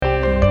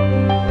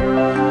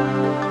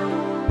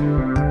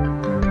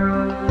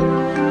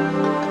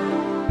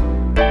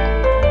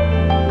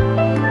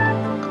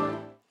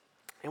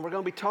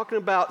talking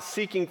about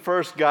seeking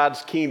first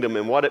God's kingdom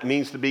and what it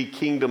means to be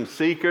kingdom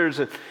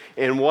seekers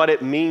and what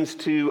it means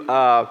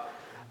to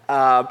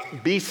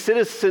be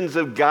citizens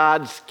of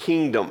God's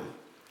kingdom.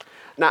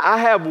 Now, I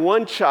have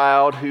one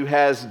child who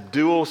has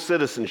dual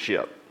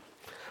citizenship.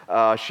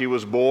 She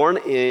was born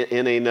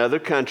in another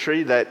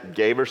country that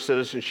gave her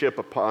citizenship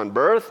upon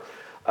birth.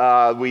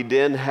 We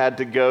then had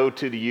to go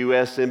to the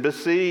U.S.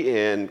 Embassy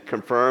and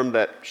confirm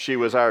that she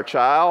was our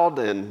child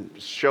and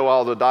show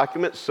all the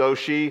documents so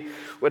she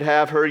would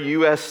have her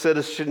U.S.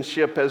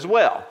 citizenship as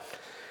well.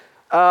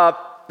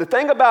 The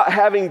thing about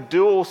having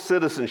dual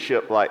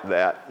citizenship like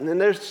that, and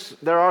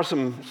there are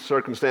some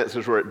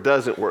circumstances where it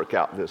doesn't work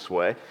out this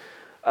way,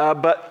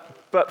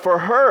 but for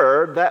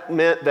her, that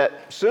meant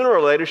that sooner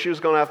or later she was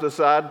going to have to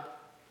decide,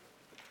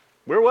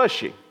 where was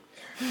she?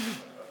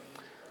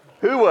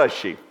 Who was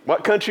she?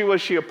 What country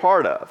was she a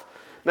part of?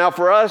 Now,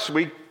 for us,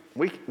 we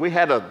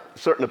had a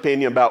certain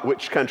opinion about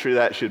which country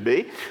that should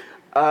be,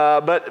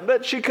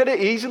 but she could have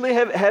easily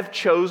have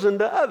chosen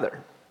the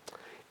other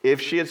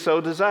if she had so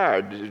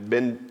desired. It had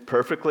been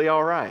perfectly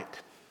all right.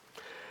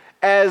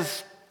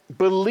 As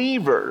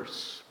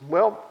believers,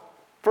 well,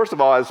 first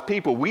of all, as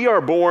people, we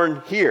are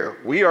born here.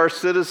 We are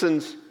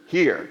citizens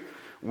here.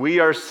 We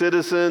are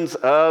citizens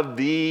of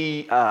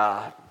the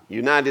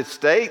United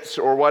States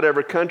or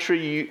whatever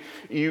country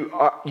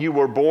you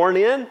were born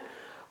in.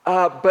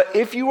 But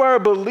if you are a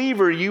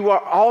believer, you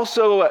are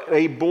also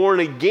a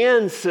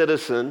born-again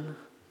citizen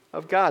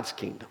of God's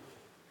kingdom.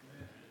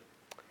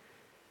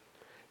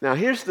 Now,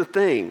 here's the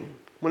thing.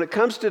 When it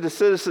comes to the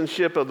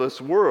citizenship of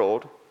this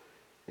world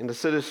and the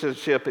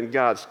citizenship in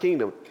God's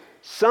kingdom,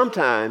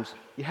 sometimes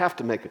you have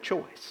to make a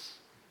choice.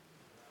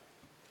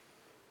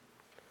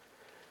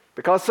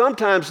 Because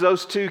sometimes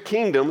those two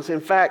kingdoms,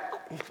 in fact,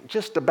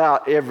 just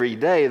about every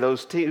day,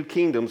 those two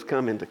kingdoms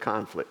come into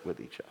conflict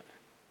with each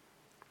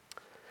other.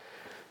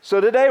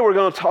 So today we're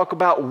going to talk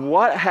about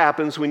what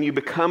happens when you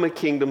become a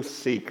kingdom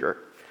seeker.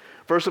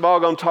 First of all,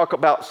 I'm going to talk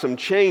about some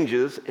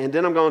changes, and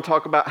then I'm going to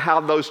talk about how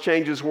those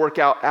changes work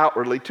out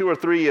outwardly. Two or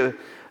three of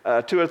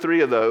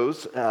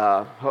those.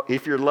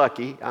 If you're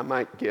lucky, I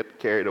might get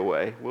carried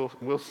away.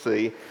 We'll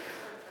see.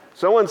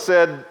 Someone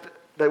said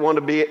they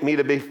wanted me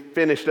to be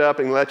finished up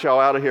and let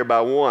y'all out of here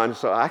by 1,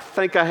 so I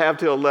think I have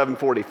till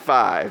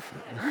 11:45,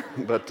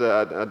 but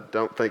I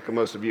don't think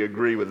most of you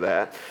agree with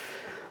that.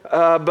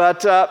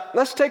 But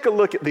let's take a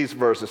look at these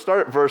verses.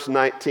 Start at verse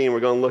 19. We're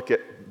going to look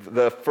at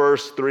the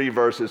first 3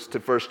 verses to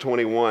verse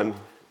 21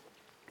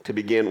 to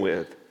begin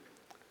with.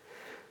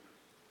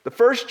 The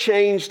first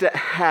change that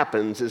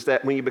happens is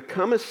that when you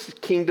become a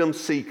kingdom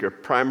seeker,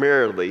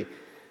 primarily,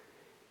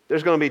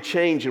 there's going to be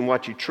change in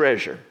what you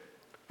treasure.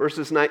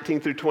 Verses 19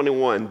 through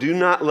 21, do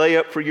not lay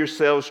up for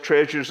yourselves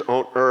treasures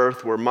on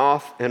earth where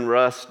moth and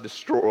rust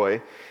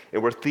destroy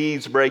and where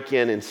thieves break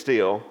in and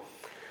steal.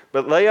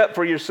 But lay up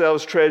for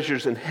yourselves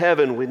treasures in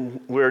heaven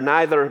where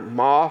neither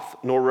moth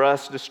nor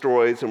rust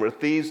destroys and where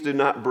thieves do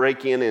not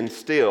break in and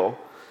steal.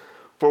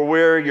 For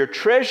where your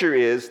treasure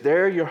is,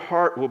 there your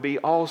heart will be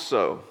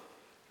also.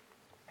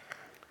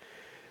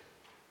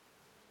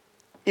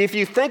 If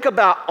you think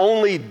about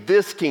only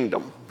this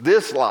kingdom,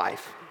 this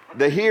life,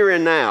 the here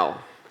and now,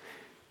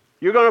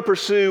 you're going to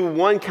pursue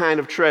one kind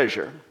of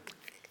treasure.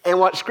 And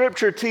what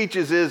Scripture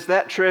teaches is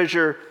that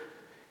treasure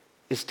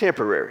is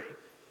temporary.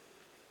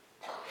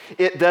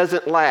 It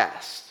doesn't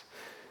last.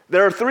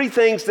 There are 3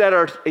 things that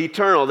are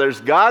eternal. There's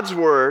God's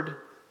Word,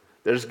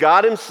 there's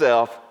God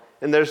Himself,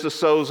 and there's the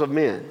souls of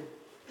men.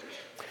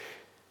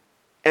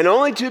 And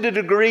only to the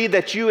degree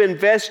that you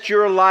invest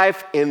your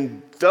life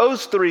in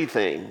those 3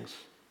 things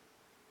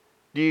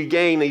do you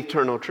gain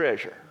eternal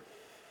treasure.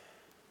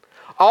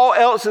 All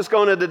else is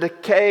going to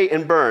decay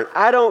and burn.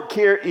 I don't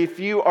care if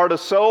you are the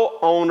sole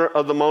owner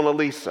of the Mona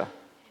Lisa.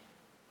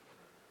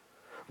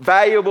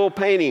 Valuable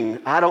painting,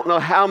 I don't know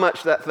how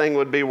much that thing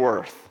would be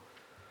worth.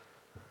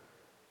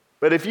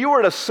 But if you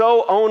were the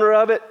sole owner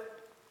of it,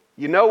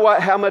 you know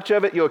what? How much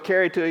of it you'll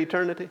carry to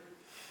eternity?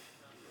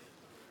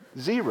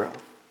 0.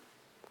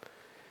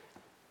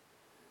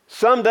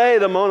 Someday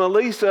the Mona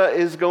Lisa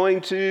is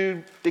going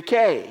to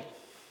decay,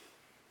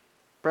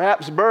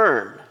 perhaps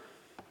burn.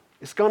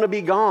 It's going to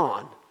be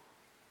gone.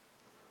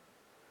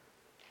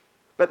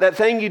 But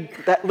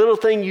that little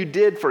thing you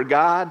did for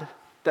God,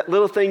 that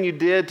little thing you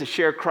did to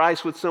share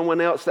Christ with someone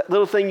else, that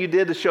little thing you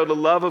did to show the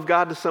love of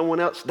God to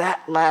someone else,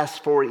 that lasts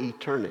for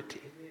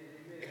eternity.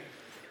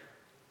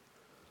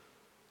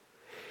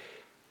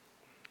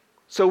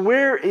 So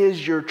where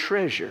is your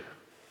treasure?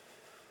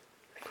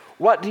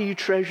 What do you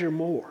treasure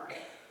more?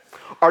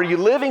 Are you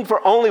living for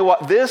only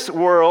what this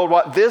world,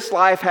 what this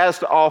life has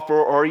to offer,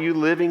 or are you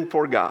living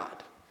for God?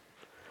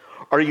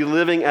 Are you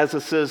living as a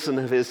citizen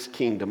of His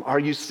kingdom? Are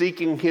you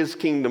seeking His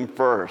kingdom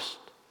first?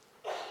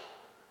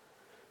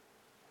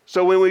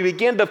 So when we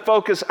begin to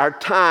focus our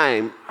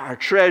time, our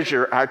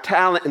treasure, our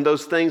talent in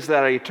those things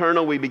that are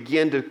eternal, we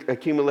begin to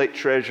accumulate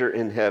treasure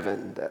in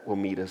heaven that will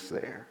meet us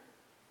there.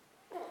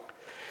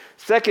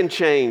 Second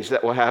change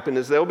that will happen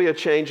is there will be a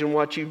change in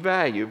what you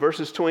value.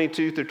 Verses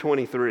 22 through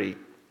 23.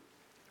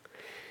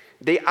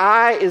 The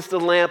eye is the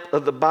lamp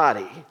of the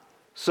body.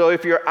 So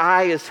if your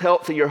eye is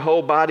healthy, your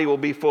whole body will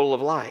be full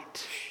of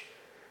light.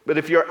 But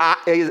if your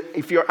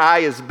eye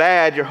is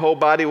bad, your whole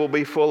body will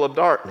be full of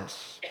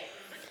darkness.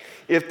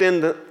 If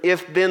then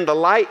the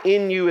light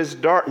in you is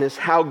darkness,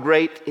 how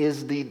great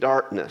is the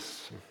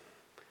darkness?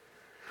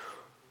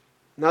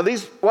 Now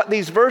what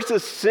these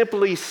verses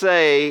simply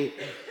say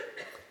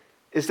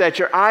is that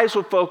your eyes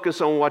will focus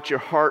on what your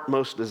heart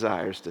most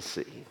desires to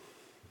see.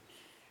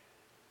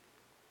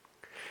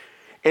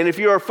 And if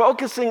you are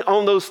focusing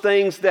on those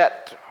things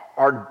that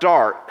are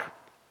dark,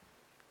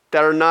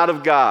 that are not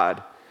of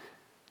God,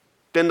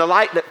 then the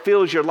light that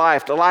fills your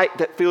life, the light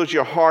that fills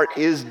your heart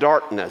is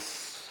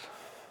darkness.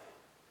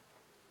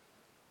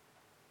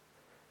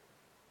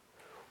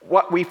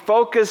 What we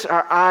focus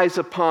our eyes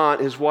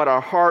upon is what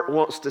our heart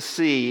wants to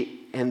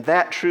see, and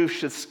that truth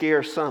should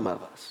scare some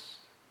of us.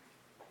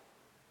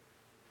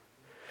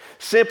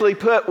 Simply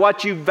put,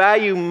 what you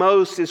value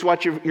most is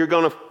what you're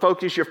going to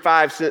focus your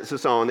five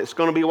senses on. It's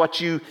going to be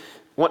what you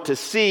want to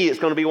see. It's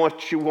going to be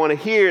what you want to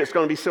hear. It's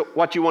going to be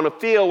what you want to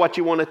feel, what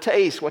you want to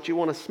taste, what you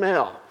want to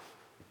smell.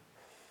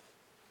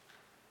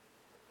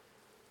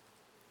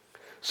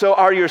 So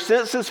are your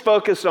senses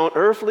focused on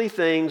earthly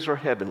things or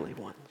heavenly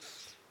ones?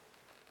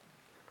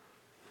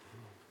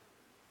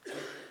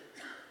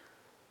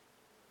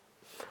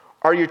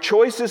 Are your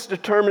choices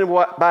determined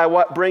by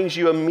what brings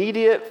you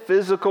immediate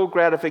physical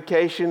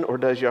gratification, or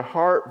does your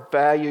heart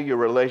value your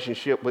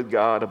relationship with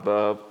God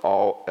above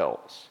all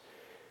else?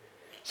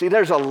 See,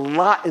 there's a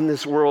lot in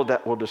this world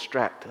that will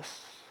distract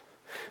us.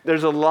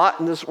 There's a lot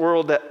in this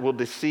world that will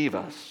deceive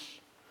us.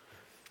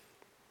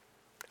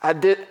 I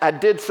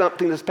did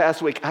something this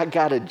past week. I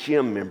got a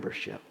gym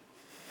membership.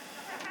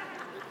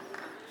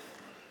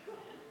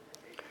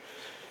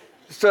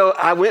 So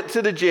I went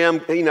to the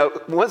gym.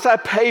 Once I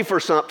pay for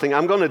something,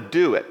 I'm going to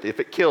do it. If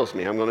it kills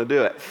me, I'm going to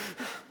do it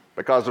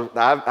because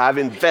I've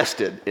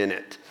invested in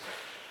it.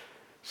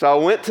 So I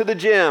went to the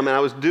gym, and I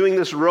was doing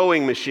this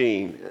rowing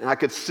machine, and I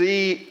could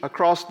see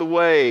across the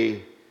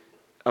way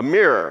a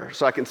mirror.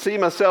 So I can see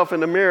myself in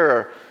the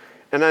mirror,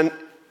 and then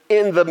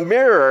in the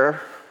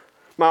mirror,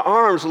 my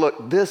arms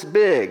look this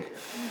big.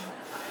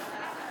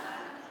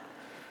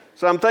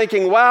 So I'm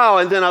thinking, wow,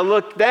 and then I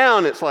look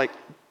down, it's like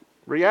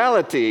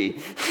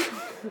reality.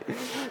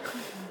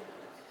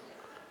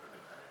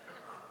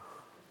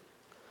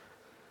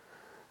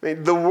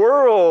 The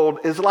world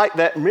is like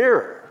that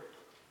mirror.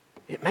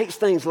 It makes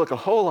things look a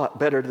whole lot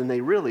better than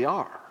they really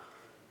are.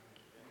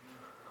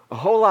 A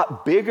whole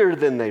lot bigger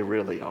than they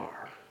really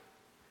are.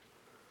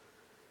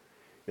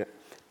 Yeah.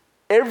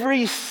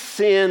 Every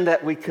sin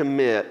that we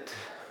commit,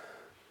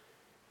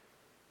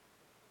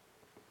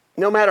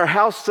 no matter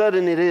how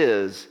sudden it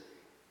is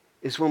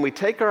when we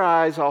take our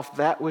eyes off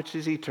that which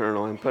is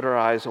eternal and put our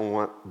eyes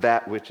on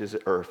that which is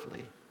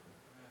earthly.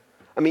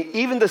 I mean,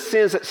 even the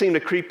sins that seem to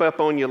creep up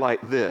on you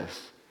like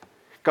this,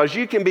 because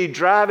you can be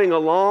driving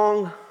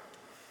along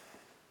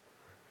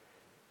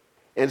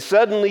and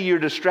suddenly you're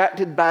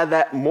distracted by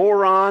that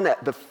moron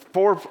at the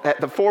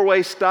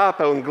four-way stop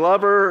on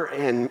Glover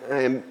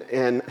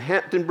and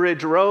Hampton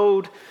Bridge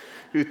Road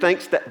who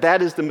thinks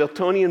that is the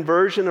Miltonian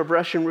version of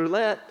Russian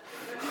roulette.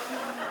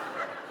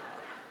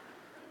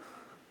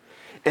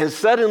 And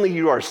suddenly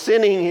you are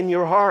sinning in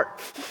your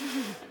heart,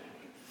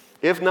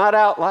 if not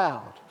out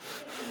loud.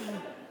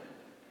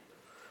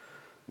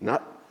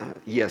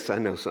 Yes, I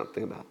know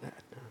something about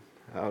that.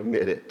 I'll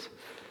admit it.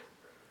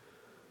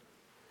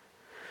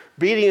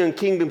 Being a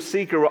kingdom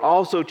seeker will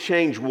also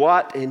change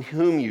what and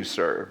whom you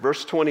serve.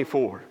 Verse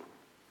 24.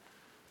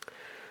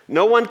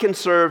 No one can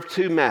serve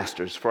two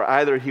masters, for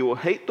either he will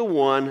hate the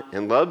one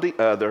and love the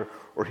other,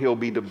 or he'll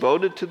be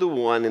devoted to the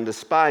one and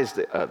despise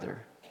the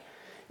other.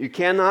 You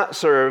cannot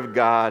serve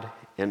God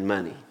and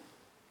money.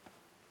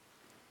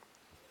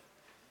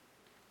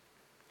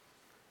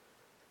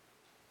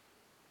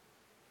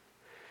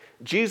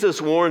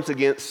 Jesus warns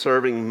against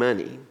serving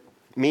money,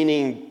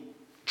 meaning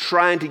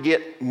trying to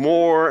get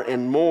more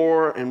and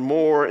more and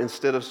more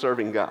instead of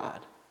serving God.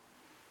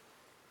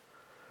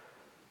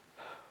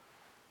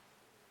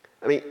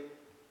 I mean,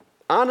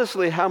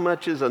 honestly, how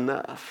much is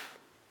enough?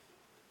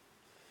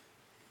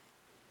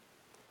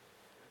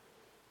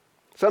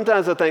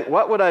 Sometimes I think,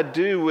 what would I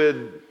do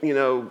with,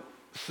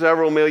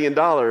 several $1 million?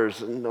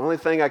 And the only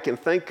thing I can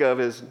think of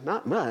is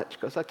not much,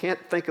 because I can't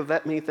think of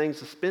that many things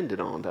to spend it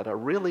on that I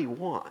really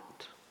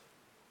want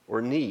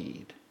or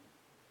need.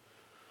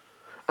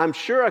 I'm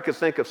sure I could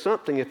think of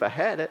something if I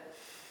had it.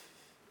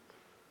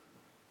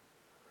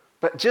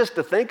 But just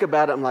to think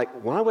about it, I'm like,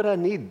 why would I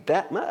need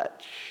that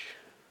much?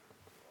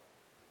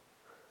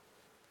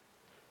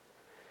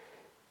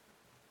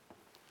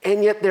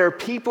 And yet there are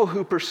people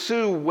who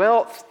pursue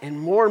wealth and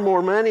more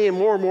money and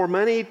more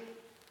money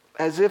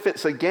as if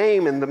it's a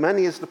game and the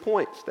money is the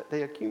points that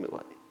they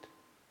accumulate.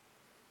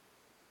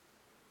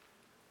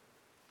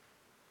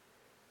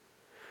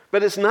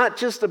 But it's not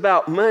just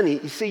about money.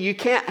 You see, you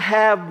can't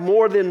have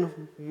more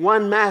than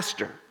one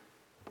master.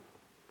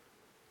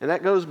 And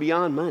that goes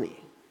beyond money.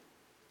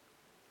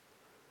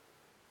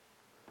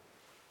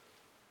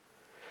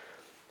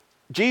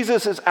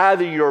 Jesus is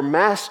either your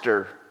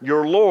master,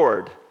 your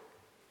Lord,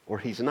 or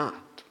he's not.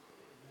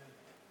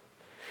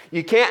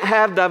 You can't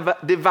have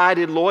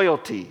divided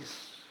loyalties.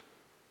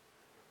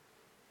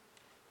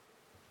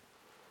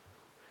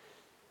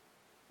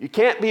 You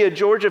can't be a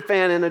Georgia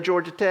fan and a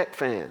Georgia Tech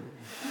fan.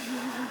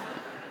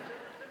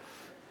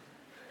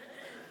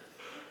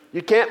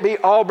 You can't be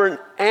Auburn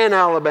and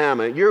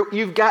Alabama.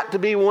 You've got to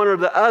be one or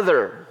the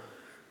other.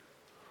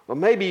 Well,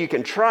 maybe you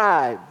can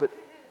try, but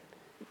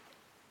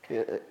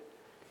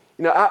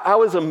I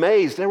was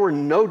amazed. There were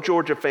no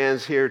Georgia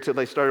fans here till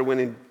they started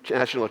winning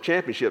national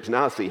championships.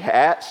 Now I see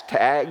hats,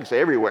 tags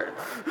everywhere.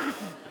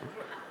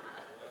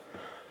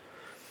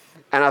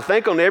 And I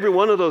think on every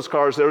one of those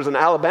cars there was an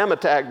Alabama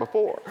tag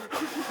before.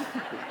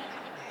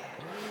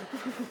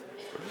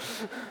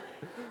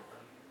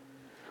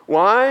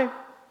 Why?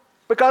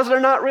 Because they're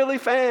not really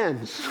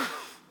fans.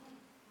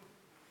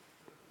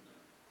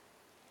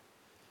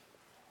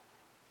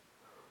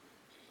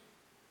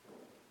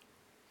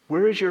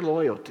 Where is your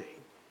loyalty?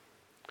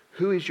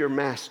 Who is your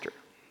master?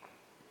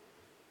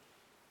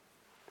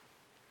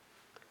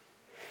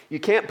 You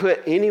can't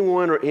put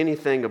anyone or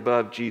anything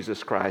above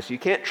Jesus Christ. You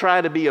can't try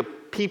to be a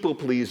people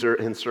pleaser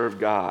and serve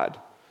God.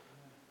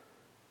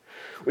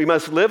 We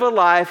must live a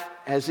life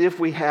as if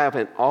we have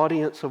an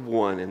audience of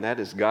one, and that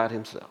is God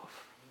himself.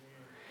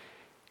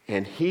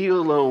 And he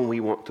alone we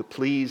want to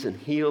please, and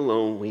he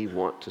alone we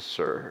want to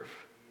serve.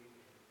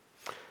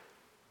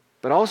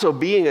 But also,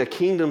 being a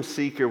kingdom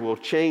seeker will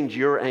change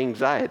your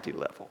anxiety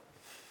level.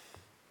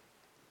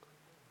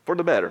 For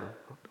the better,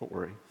 don't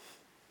worry.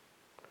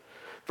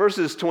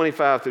 Verses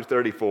 25 through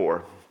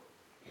 34.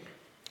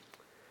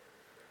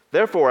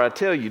 Therefore, I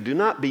tell you, do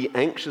not be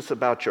anxious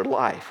about your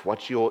life,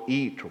 what you will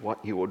eat or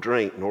what you will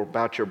drink, nor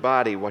about your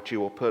body, what you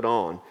will put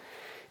on.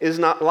 Is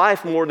not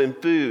life more than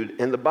food,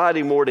 and the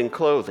body more than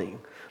clothing?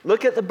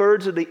 Look at the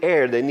birds of the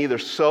air. They neither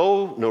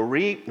sow, nor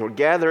reap, nor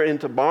gather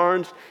into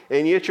barns,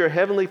 and yet your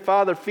heavenly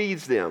Father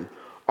feeds them.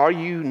 Are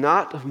you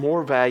not of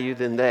more value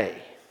than they?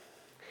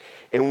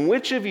 And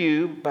which of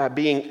you, by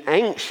being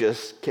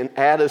anxious, can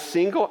add a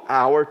single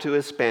hour to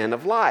his span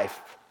of life?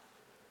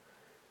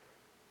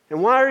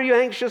 And why are you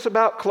anxious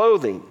about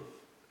clothing?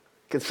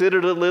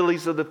 Consider the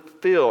lilies of the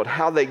field,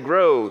 how they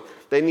grow.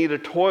 They neither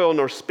toil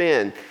nor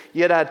spin.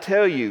 Yet I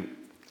tell you,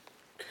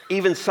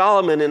 even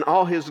Solomon in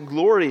all his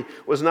glory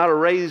was not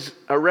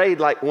arrayed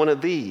like one of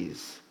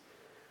these.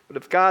 But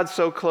if God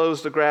so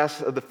clothes the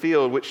grass of the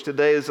field, which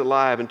today is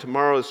alive and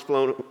tomorrow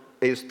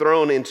is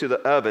thrown into the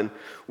oven,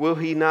 will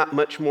he not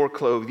much more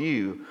clothe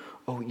you,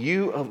 O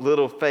you of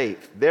little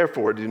faith?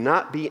 Therefore do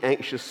not be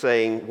anxious,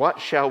 saying, what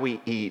shall we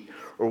eat?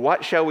 Or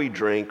what shall we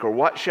drink? Or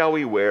what shall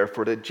we wear?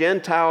 For the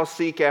Gentiles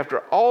seek after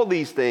all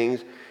these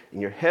things,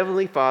 and your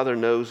heavenly Father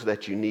knows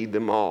that you need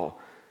them all.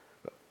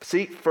 But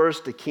seek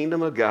first the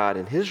kingdom of God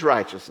and his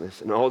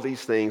righteousness, and all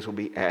these things will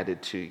be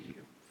added to you.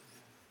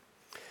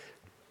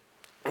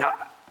 Now,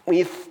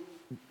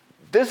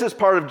 this is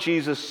part of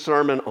Jesus'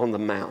 Sermon on the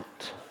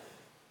Mount.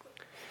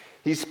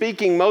 He's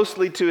speaking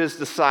mostly to his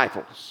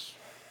disciples,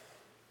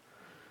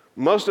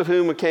 most of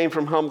whom came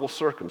from humble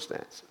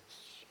circumstances,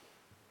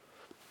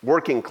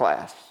 working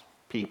class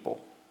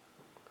people.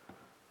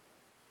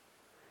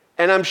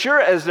 And I'm sure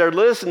as they're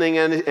listening,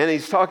 and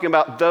he's talking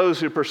about those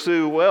who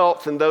pursue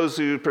wealth and those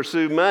who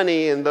pursue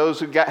money and those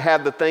who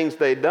have the things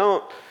they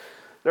don't,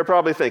 they're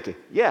probably thinking,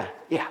 yeah,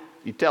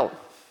 you tell them.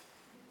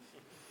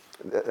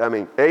 I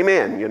mean,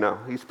 amen,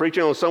 He's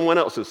preaching on someone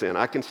else's sin.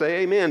 I can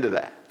say amen to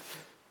that.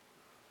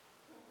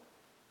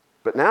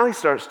 But now he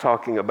starts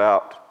talking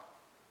about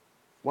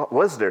what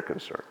was their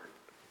concern.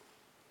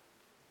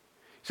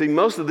 See,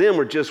 most of them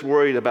were just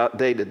worried about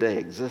day-to-day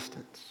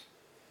existence.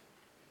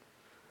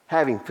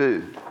 Having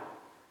food,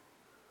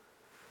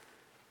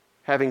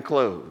 having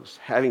clothes,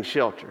 having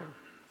shelter.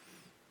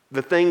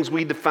 The things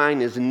we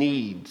define as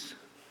needs.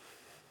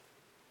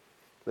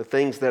 The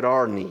things that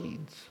are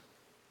needs.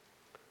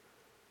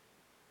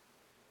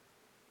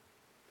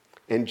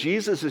 And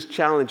Jesus is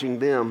challenging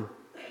them,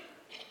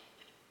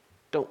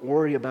 don't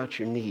worry about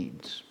your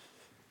needs.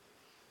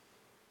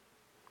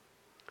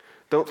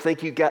 Don't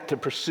think you got to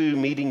pursue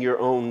meeting your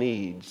own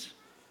needs.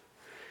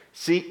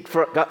 Seek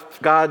for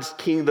God's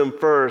kingdom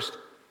first,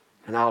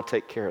 and I'll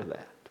take care of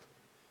that.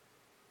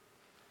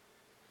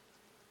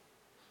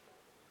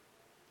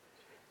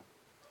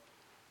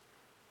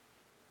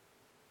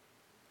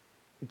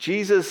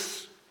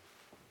 Jesus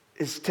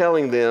is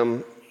telling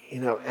them,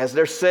 as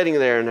they're sitting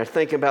there and they're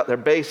thinking about their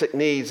basic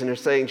needs and they're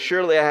saying,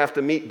 surely I have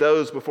to meet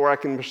those before I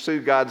can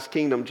pursue God's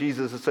kingdom.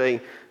 Jesus is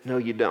saying, no,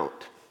 you don't.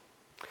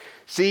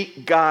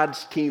 Seek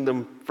God's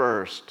kingdom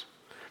first.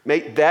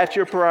 Make that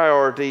your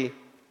priority,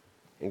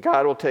 and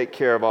God will take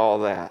care of all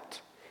that.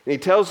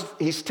 And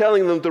he's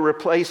telling them to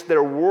replace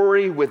their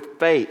worry with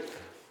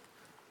faith.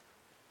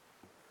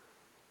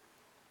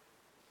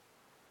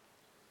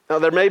 Now,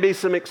 there may be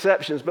some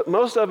exceptions, but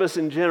most of us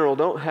in general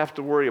don't have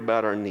to worry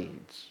about our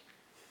needs.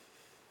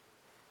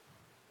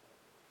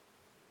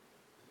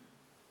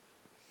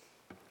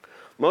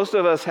 Most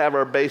of us have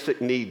our basic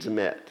needs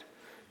met.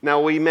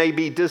 Now, we may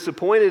be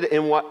disappointed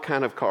in what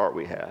kind of car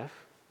we have.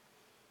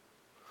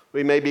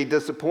 We may be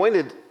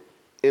disappointed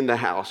in the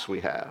house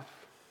we have.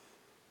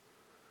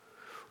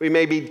 We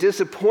may be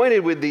disappointed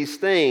with these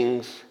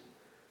things.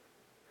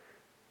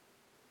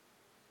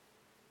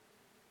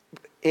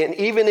 And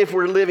even if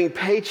we're living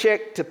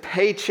paycheck to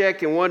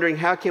paycheck and wondering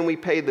how can we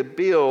pay the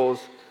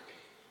bills,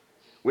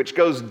 which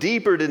goes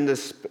deeper than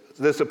this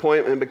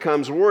disappointment and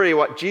becomes worry,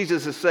 what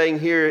Jesus is saying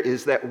here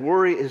is that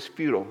worry is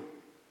futile.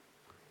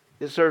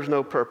 It serves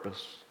no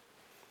purpose.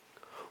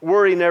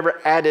 Worry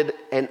never added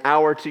an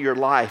hour to your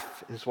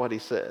life, is what he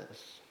says.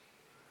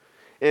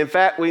 In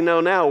fact, we know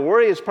now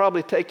worry has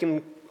probably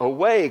taken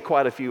away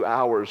quite a few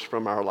hours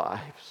from our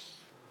lives.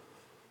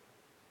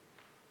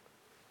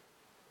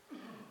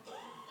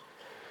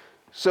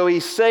 So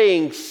he's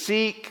saying,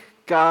 seek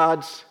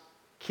God's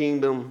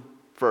kingdom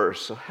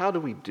first. So how do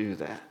we do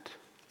that?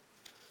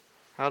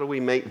 How do we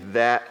make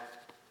that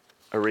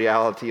a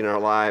reality in our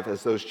life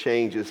as those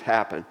changes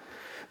happen?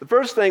 The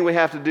first thing we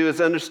have to do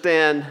is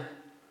understand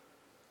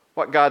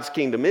what God's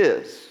kingdom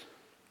is.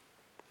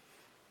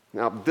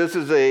 Now, this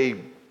is a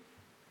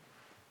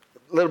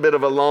little bit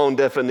of a long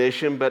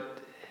definition, but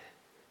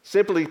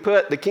simply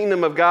put, the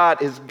kingdom of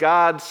God is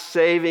God's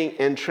saving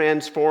and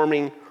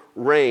transforming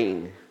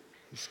reign,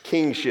 his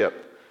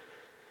kingship,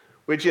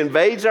 which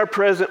invades our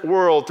present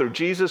world through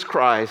Jesus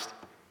Christ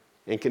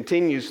and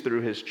continues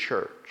through his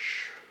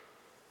church.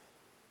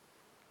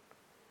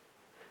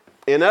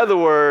 In other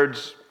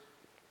words,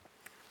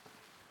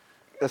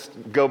 let's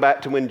go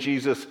back to when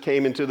Jesus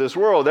came into this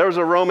world. There was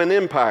a Roman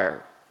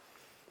Empire.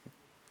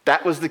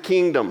 That was the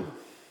kingdom.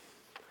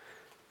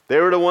 They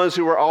were the ones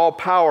who were all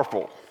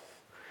powerful.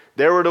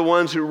 They were the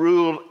ones who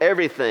ruled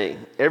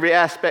everything, every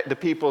aspect of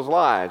people's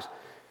lives.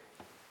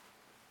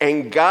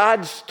 And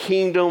God's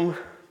kingdom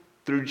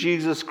through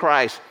Jesus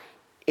Christ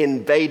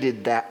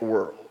invaded that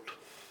world.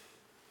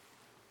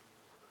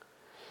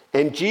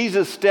 And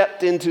Jesus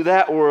stepped into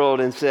that world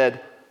and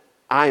said,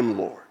 I'm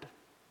Lord.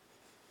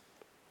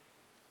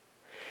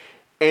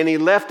 And he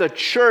left a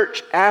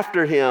church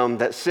after him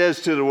that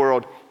says to the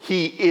world,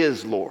 he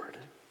is Lord.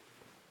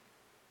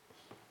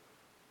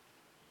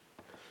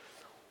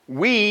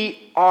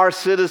 We are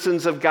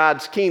citizens of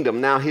God's kingdom.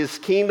 Now, his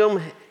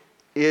kingdom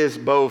is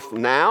both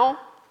now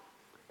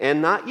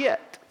and not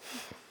yet.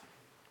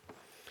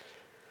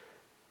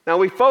 Now,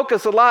 we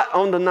focus a lot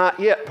on the not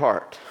yet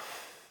part.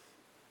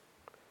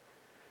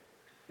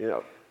 You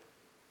know,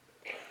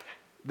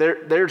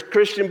 there's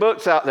Christian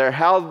books out there,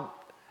 How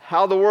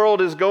the World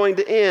is Going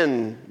to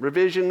End,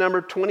 revision number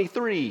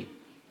 23.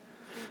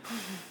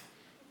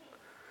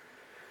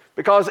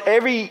 Because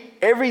every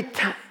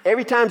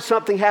time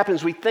something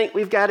happens, we think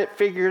we've got it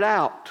figured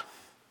out.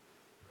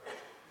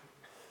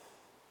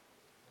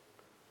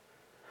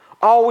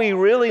 All we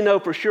really know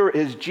for sure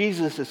is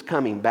Jesus is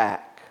coming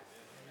back.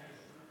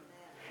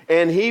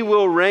 And he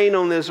will reign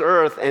on this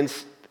earth, and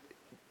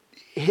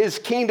his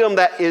kingdom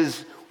that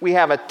we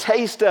have a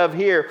taste of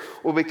here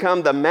will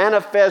become the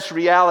manifest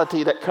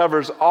reality that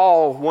covers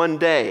all one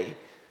day.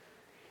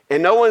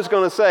 And no one's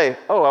going to say,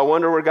 oh, I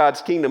wonder where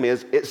God's kingdom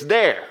is. It's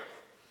there.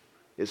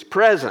 It's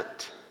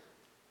present.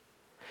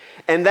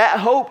 And that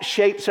hope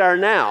shapes our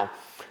now.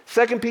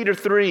 2 Peter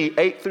 3,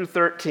 8 through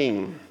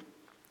 13.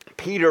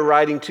 Peter,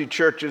 writing to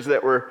churches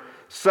that were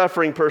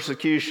suffering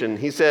persecution,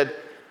 he said,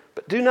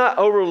 but do not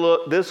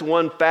overlook this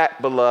one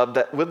fact, beloved,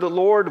 that with the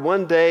Lord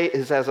 1 day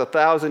is as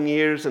 1,000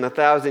 years, and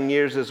 1,000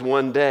 years is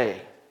 1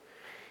 day.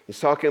 He's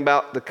talking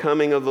about the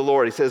coming of the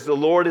Lord. He says, the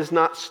Lord is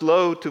not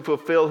slow to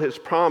fulfill his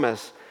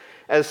promise,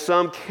 as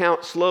some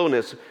count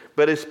slowness,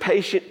 but is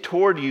patient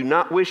toward you,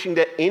 not wishing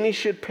that any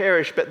should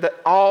perish, but that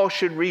all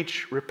should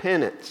reach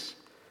repentance.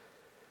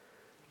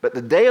 But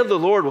the day of the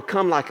Lord will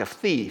come like a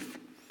thief,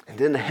 and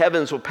then the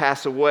heavens will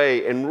pass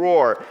away and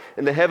roar,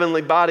 and the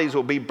heavenly bodies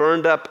will be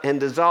burned up and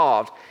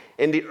dissolved,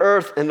 and the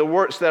earth and the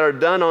works that are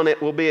done on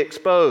it will be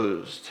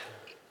exposed.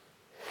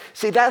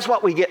 See, that's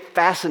what we get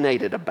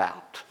fascinated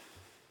about.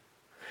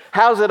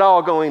 How's it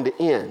all going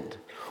to end?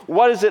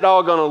 What is it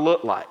all going to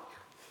look like?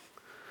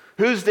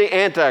 Who's the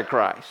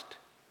Antichrist?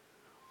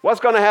 What's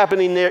going to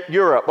happen in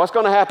Europe? What's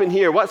going to happen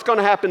here? What's going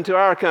to happen to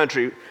our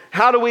country?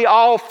 How do we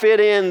all fit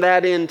in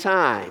that in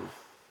time?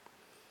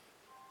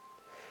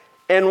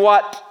 And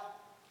what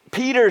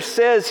Peter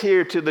says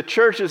here to the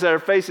churches that are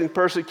facing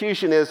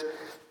persecution is,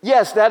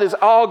 yes, that is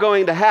all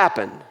going to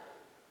happen.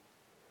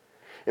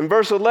 In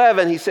verse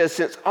 11, he says,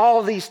 since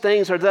all these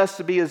things are thus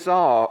to be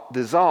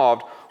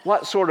dissolved,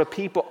 what sort of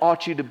people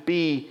ought you to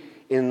be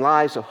in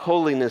lives of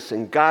holiness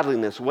and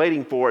godliness,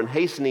 waiting for and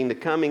hastening the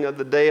coming of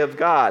the day of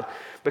God,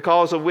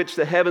 because of which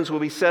the heavens will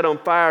be set on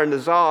fire and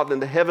dissolved,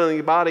 and the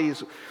heavenly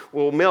bodies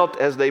will melt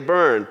as they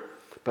burn.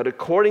 But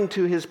according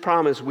to his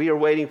promise, we are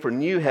waiting for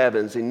new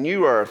heavens and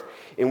new earth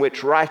in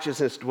which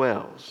righteousness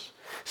dwells.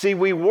 See,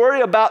 we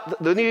worry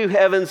about the new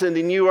heavens and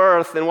the new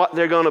earth and what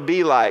they're going to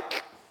be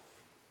like.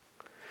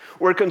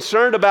 We're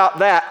concerned about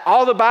that.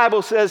 All the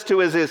Bible says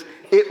to us is,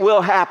 it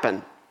will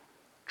happen.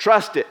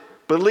 Trust it.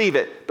 Believe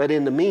it. But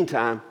in the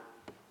meantime,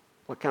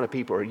 what kind of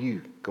people are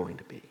you going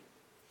to be?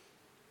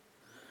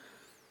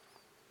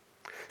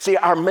 See,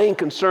 our main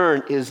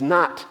concern is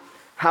not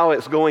how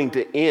it's going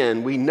to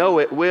end. We know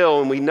it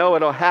will, and we know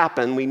it'll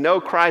happen. We know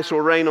Christ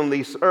will reign on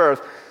this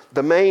earth.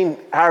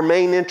 Our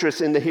main interest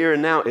in the here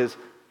and now is,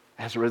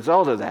 as a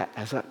result of that,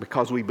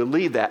 because we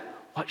believe that,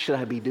 what should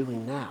I be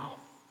doing now?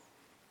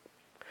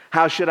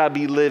 How should I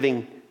be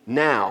living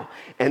now?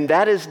 And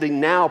that is the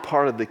now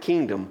part of the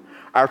kingdom.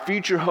 Our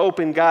future hope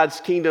in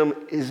God's kingdom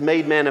is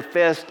made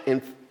manifest,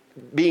 and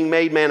being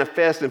made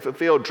manifest and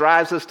fulfilled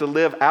drives us to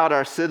live out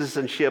our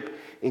citizenship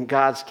in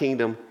God's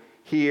kingdom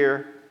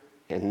here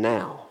and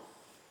now.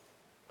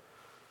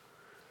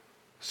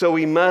 So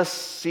we must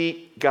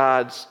seek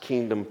God's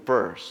kingdom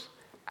first.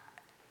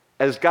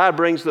 As God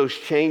brings those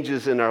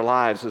changes in our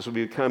lives, as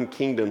we become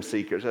kingdom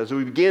seekers, as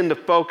we begin to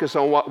focus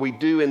on what we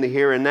do in the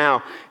here and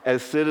now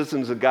as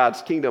citizens of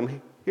God's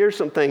kingdom, here's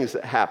some things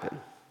that happen.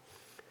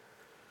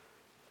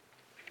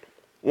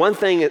 One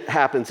thing that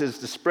happens is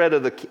the spread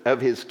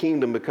of his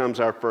kingdom becomes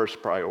our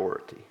first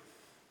priority.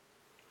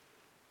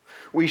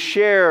 We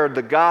share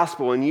the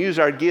gospel and use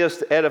our gifts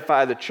to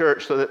edify the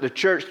church so that the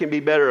church can be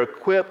better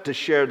equipped to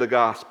share the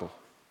gospel.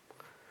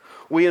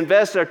 We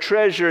invest our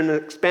treasure in the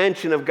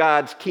expansion of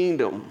God's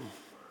kingdom.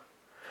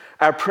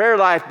 Our prayer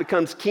life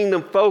becomes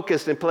kingdom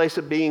focused in place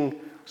of being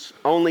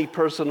only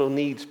personal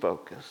needs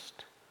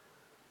focused.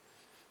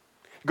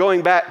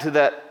 Going back to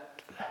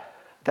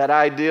that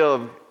idea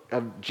of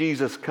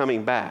Jesus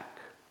coming back,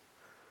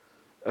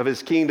 of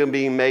his kingdom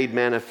being made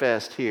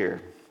manifest here.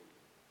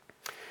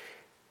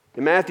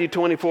 In Matthew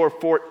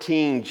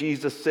 24:14,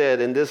 Jesus said,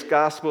 "And this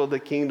gospel of the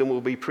kingdom will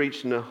be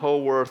preached in the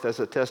whole earth as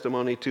a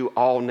testimony to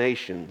all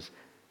nations,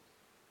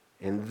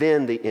 and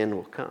then the end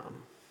will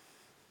come."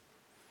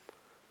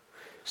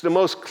 It's the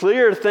most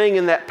clear thing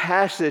in that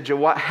passage of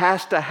what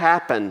has to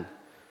happen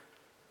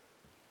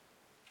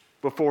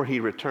before he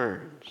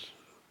returns.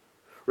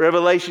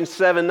 Revelation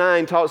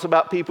 7:9 talks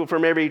about people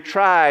from every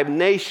tribe,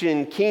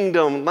 nation,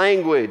 kingdom,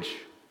 language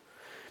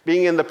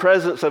being in the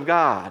presence of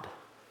God.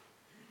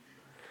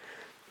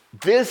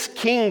 This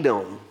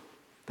kingdom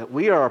that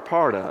we are a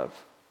part of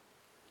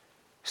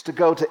is to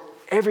go to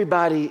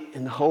everybody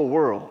in the whole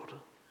world,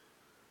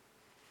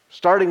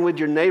 starting with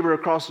your neighbor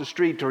across the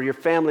street or your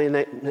family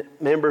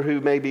member who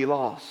may be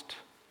lost.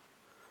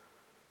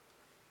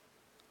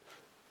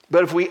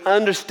 But if we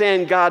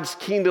understand God's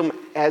kingdom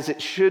as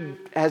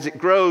it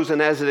grows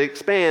and as it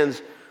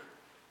expands,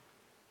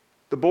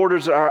 the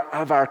borders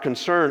of our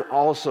concern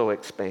also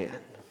expand.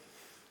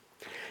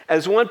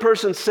 As one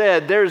person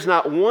said, there is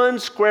not one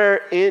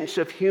square inch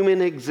of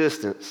human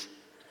existence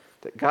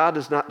that God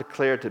does not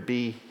declare to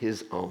be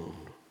his own.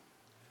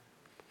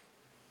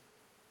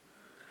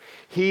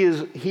 He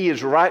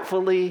is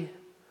rightfully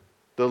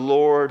the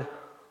Lord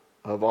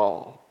of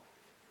all.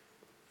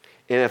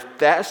 And if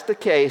that's the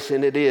case,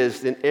 and it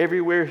is, then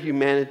everywhere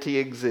humanity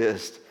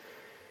exists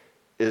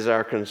is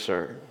our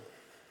concern.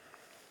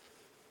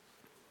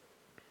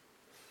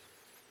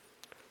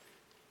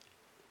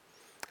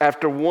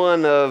 After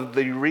one of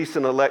the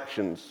recent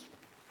elections,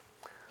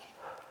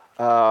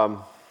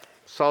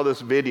 saw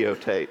this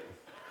videotape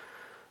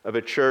of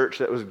a church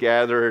that was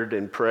gathered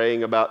and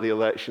praying about the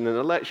election, and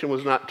the election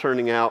was not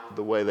turning out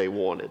the way they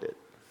wanted it.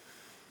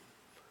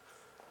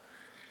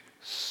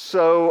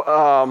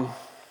 So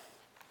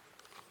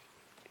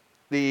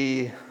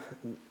the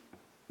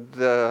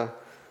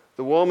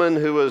woman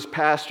who was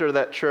pastor of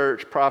that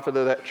church, prophet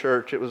of that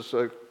church, it was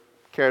a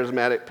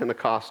charismatic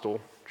Pentecostal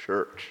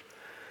church,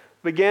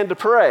 began to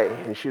pray,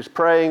 and she was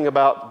praying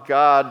about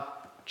God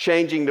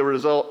changing the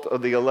result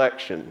of the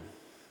election,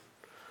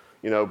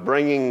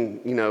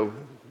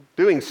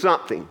 doing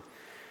something.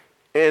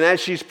 And as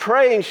she's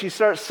praying, she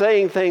starts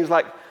saying things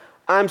like,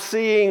 "I'm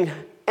seeing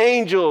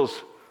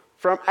angels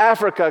from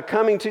Africa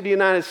coming to the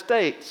United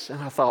States."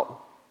 And I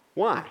thought,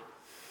 why?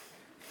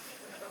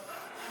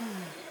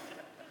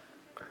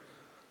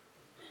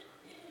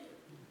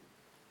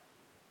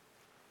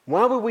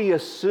 Why would we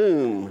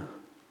assume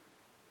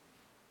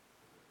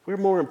we're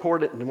more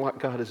important than what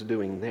God is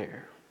doing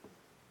there?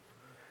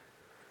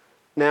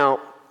 Now,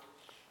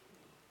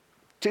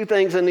 two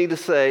things I need to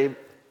say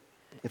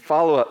in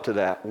follow up to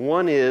that.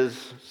 One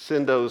is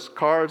send those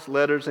cards,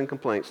 letters, and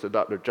complaints to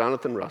Dr.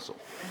 Jonathan Russell.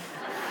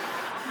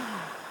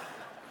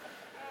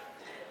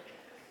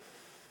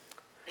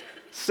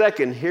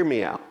 Second, hear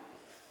me out.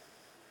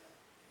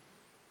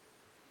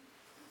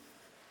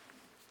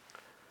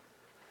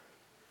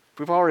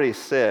 We've already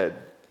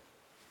said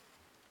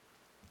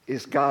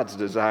it's God's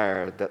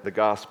desire that the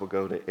gospel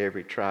go to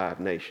every tribe,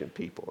 nation,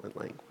 people, and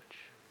language.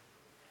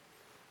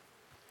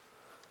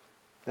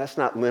 That's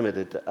not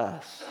limited to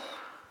us.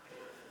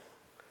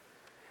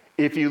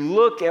 If you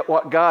look at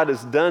what God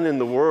has done in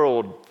the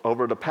world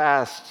over the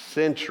past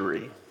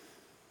century,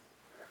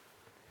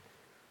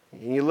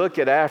 and you look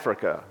at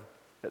Africa,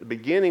 at the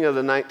beginning of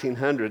the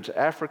 1900s,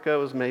 Africa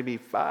was maybe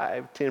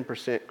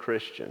 5-10%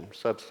 Christian,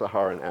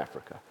 sub-Saharan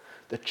Africa.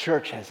 The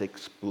church has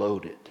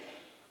exploded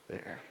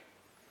there.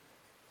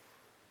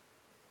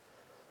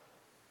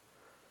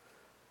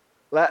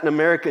 Latin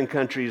American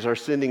countries are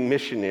sending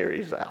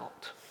missionaries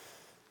out.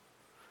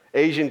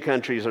 Asian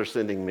countries are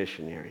sending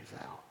missionaries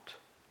out.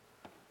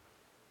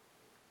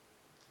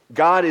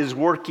 God is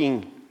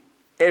working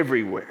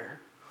everywhere.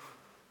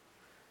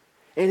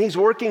 And He's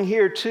working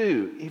here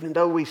too, even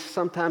though we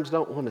sometimes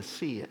don't want to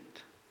see it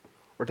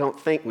or don't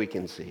think we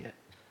can see it.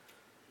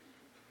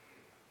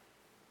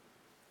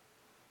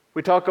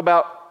 We talk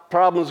about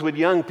problems with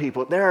young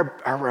people. There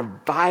are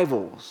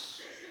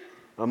revivals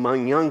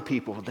among young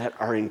people that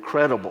are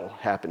incredible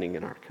happening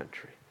in our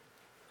country.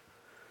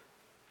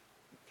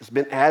 There's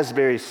been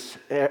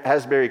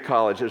Asbury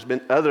College. There's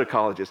been other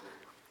colleges.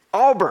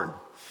 Auburn.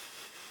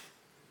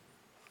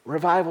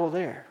 Revival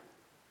there.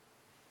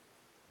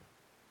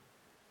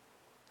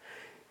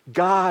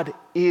 God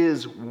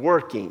is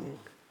working.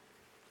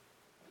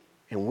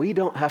 And we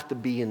don't have to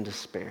be in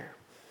despair.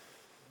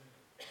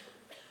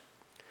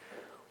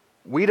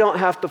 We don't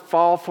have to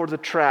fall for the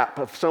trap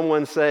of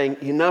someone saying,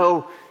 you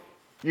know,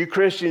 you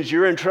Christians,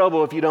 you're in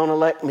trouble if you don't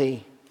elect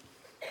me.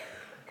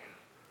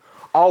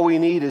 All we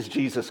need is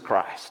Jesus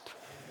Christ.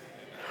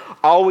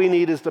 All we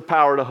need is the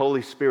power of the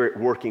Holy Spirit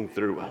working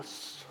through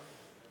us.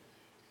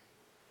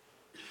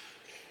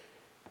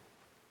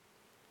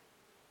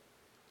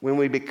 When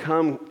we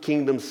become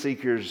kingdom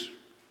seekers,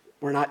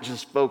 we're not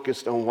just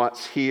focused on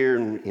what's here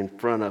and in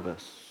front of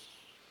us.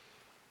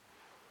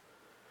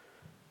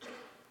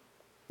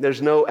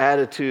 There's no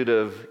attitude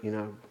of,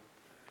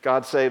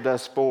 God saved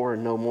us for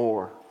and no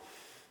more.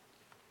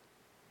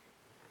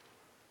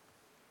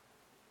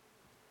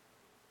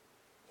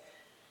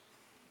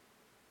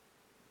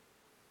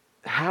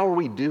 How are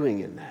we doing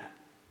in that?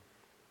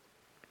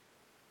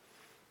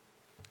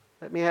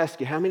 Let me ask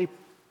you, how many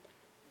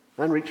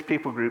unreached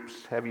people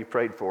groups have you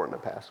prayed for in the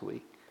past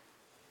week?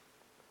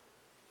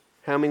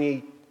 How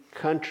many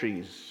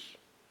countries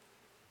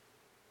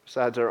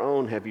besides our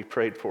own have you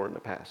prayed for in the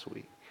past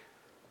week?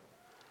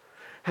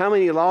 How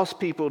many lost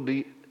people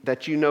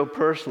that you know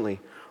personally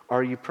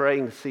are you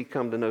praying to see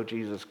come to know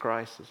Jesus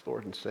Christ as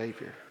Lord and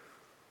Savior?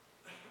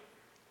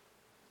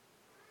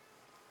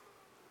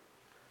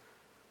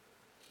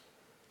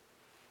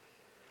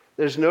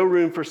 There's no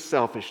room for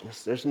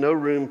selfishness. There's no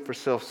room for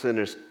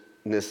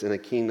self-centeredness in a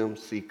kingdom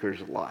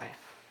seeker's life.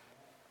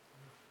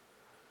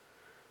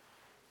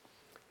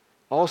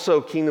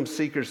 Also, kingdom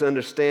seekers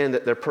understand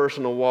that their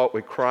personal walk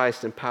with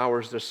Christ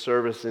empowers their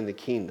service in the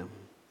kingdom.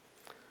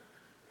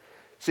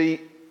 See,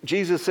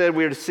 Jesus said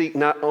we are to seek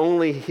not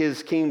only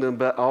His kingdom,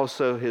 but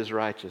also His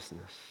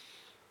righteousness.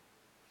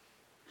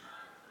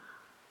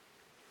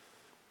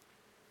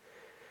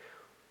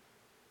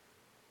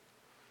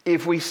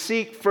 If we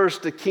seek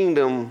first the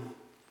kingdom,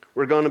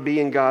 we're going to be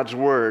in God's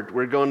Word.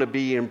 We're going to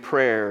be in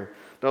prayer.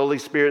 The Holy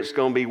Spirit's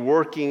going to be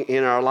working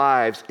in our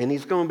lives, and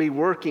He's going to be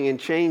working and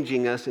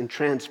changing us and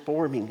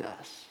transforming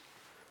us.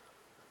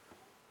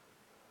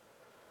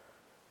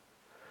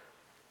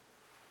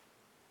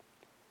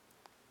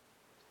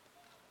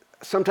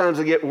 Sometimes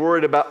I get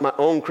worried about my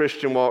own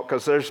Christian walk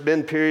because there's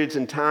been periods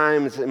and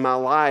times in my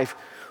life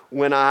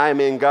when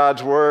I'm in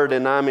God's Word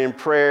and I'm in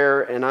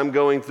prayer and I'm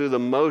going through the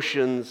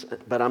motions,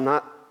 but I'm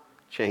not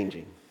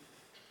changing.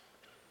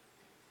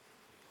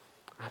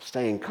 I'm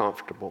staying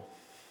comfortable.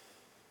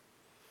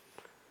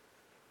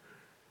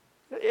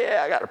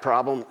 Yeah, I got a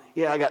problem.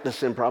 Yeah, I got the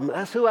sin problem.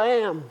 That's who I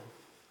am.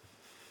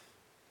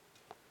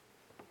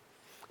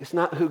 It's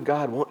not who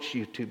God wants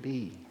you to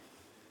be.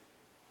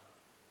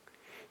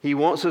 He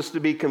wants us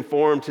to be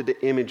conformed to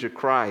the image of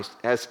Christ.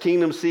 As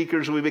kingdom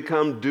seekers, we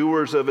become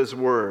doers of His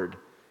Word.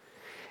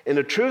 And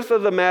the truth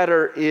of the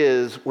matter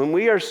is, when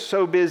we are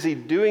so busy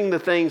doing the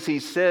things He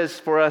says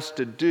for us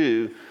to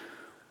do,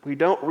 we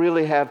don't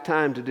really have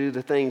time to do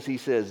the things He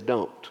says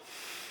don't.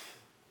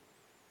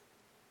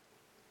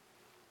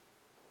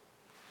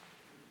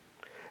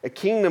 A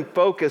kingdom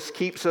focus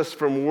keeps us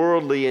from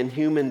worldly and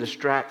human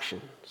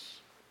distractions.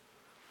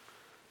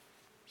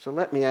 So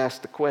let me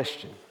ask the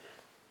question.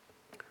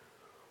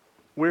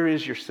 Where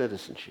is your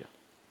citizenship?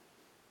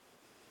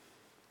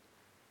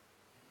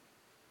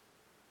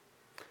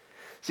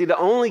 See, the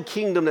only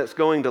kingdom that's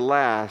going to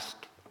last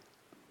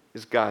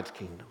is God's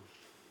kingdom.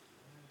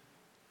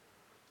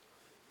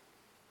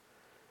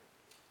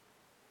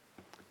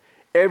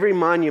 Every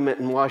monument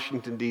in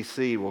Washington,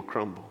 D.C. will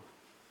crumble.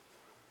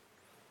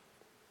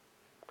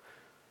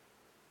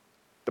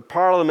 The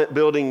Parliament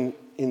building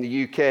in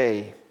the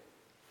UK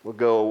will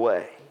go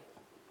away.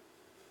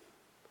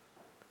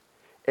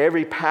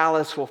 Every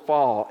palace will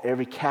fall.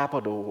 Every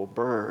capital will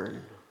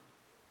burn.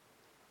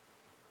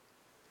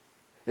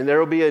 And there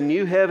will be a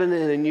new heaven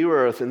and a new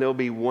earth, and there will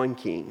be one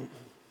king.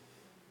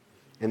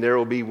 And there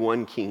will be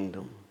one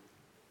kingdom.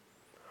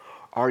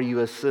 Are you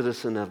a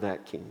citizen of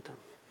that kingdom?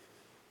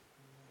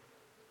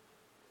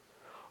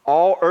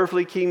 All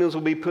earthly kingdoms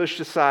will be pushed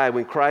aside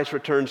when Christ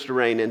returns to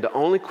reign. And the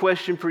only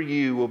question for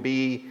you will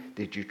be,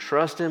 did you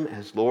trust Him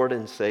as Lord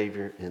and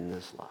Savior in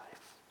this life?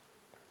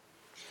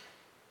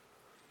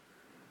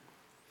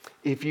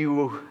 If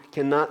you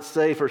cannot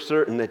say for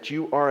certain that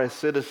you are a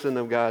citizen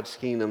of God's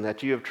kingdom,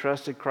 that you have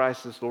trusted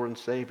Christ as Lord and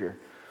Savior,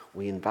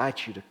 we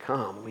invite you to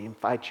come. We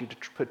invite you to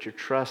put your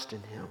trust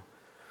in Him.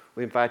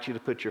 We invite you to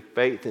put your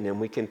faith in Him.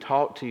 We can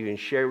talk to you and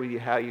share with you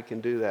how you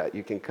can do that.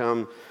 You can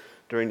come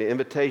during the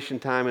invitation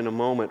time in a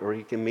moment, or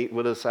you can meet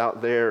with us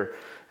out there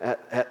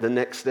at the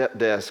Next Step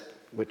desk,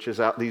 which is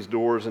out these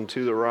doors and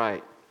to the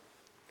right.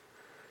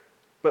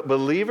 But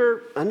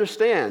believer,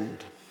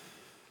 understand,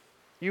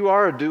 you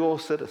are a dual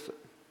citizen.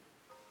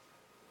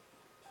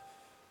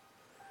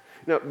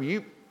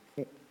 You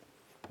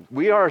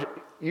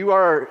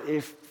are,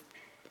 if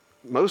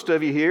most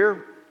of you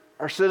here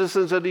are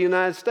citizens of the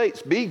United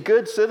States, be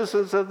good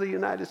citizens of the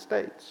United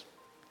States.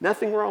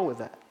 Nothing wrong with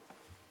that.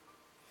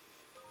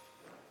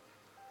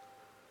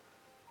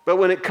 But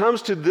when it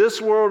comes to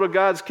this world of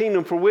God's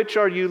kingdom, for which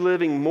are you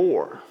living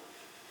more?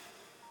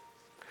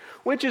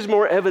 Which is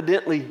more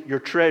evidently your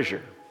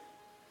treasure,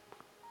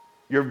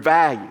 your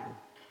value?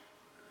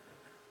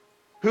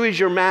 Who is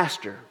your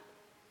master?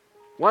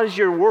 What is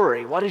your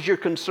worry? What is your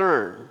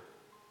concern?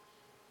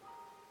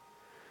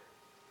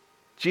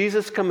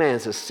 Jesus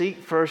commands us, seek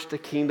first the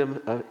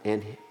kingdom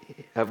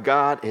of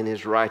God and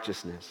His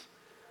righteousness.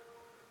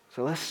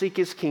 So let's seek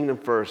His kingdom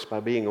first by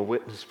being a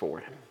witness for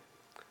Him.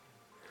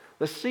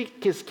 Let's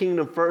seek His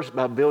kingdom first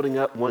by building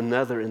up one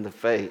another in the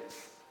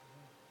faith.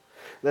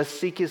 Let's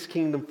seek His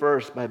kingdom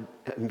first by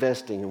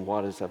investing in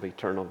what is of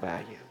eternal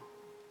value.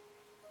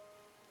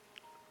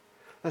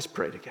 Let's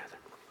pray together.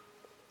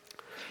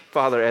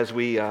 Father, as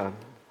we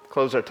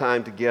close our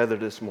time together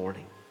this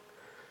morning,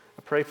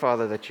 I pray,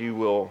 Father, that you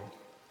will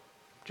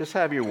just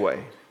have your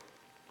way,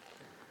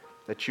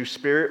 that your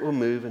Spirit will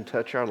move and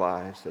touch our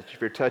lives, that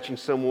if you're touching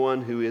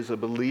someone who is a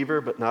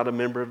believer but not a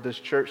member of this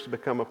church to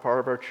become a part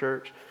of our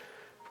church,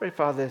 pray,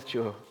 Father, that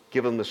you'll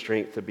give them the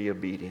strength to be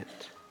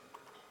obedient.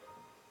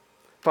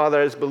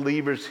 Father, as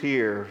believers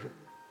here,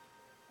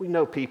 we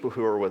know people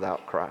who are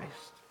without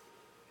Christ.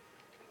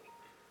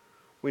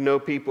 We know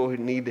people who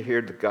need to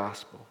hear the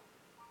gospel.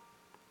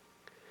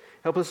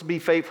 Help us to be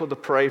faithful to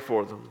pray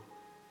for them.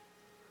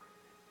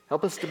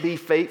 Help us to be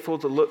faithful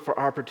to look for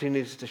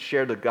opportunities to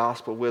share the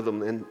gospel with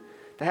them, and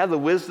to have the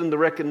wisdom to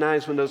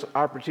recognize when those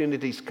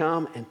opportunities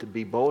come, and to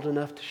be bold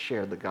enough to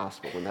share the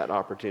gospel when that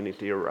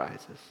opportunity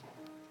arises.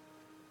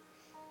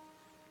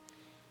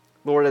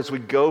 Lord, as we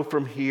go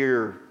from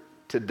here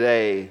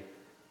today,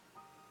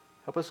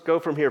 help us go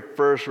from here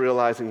first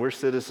realizing we're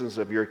citizens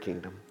of your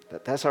kingdom,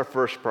 that's our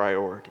first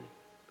priority.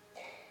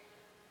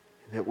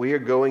 And that we are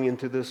going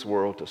into this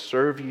world to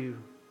serve you,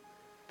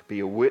 to be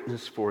a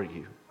witness for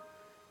you,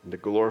 and to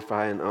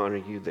glorify and honor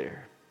you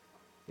there.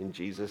 In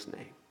Jesus'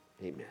 name,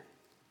 amen.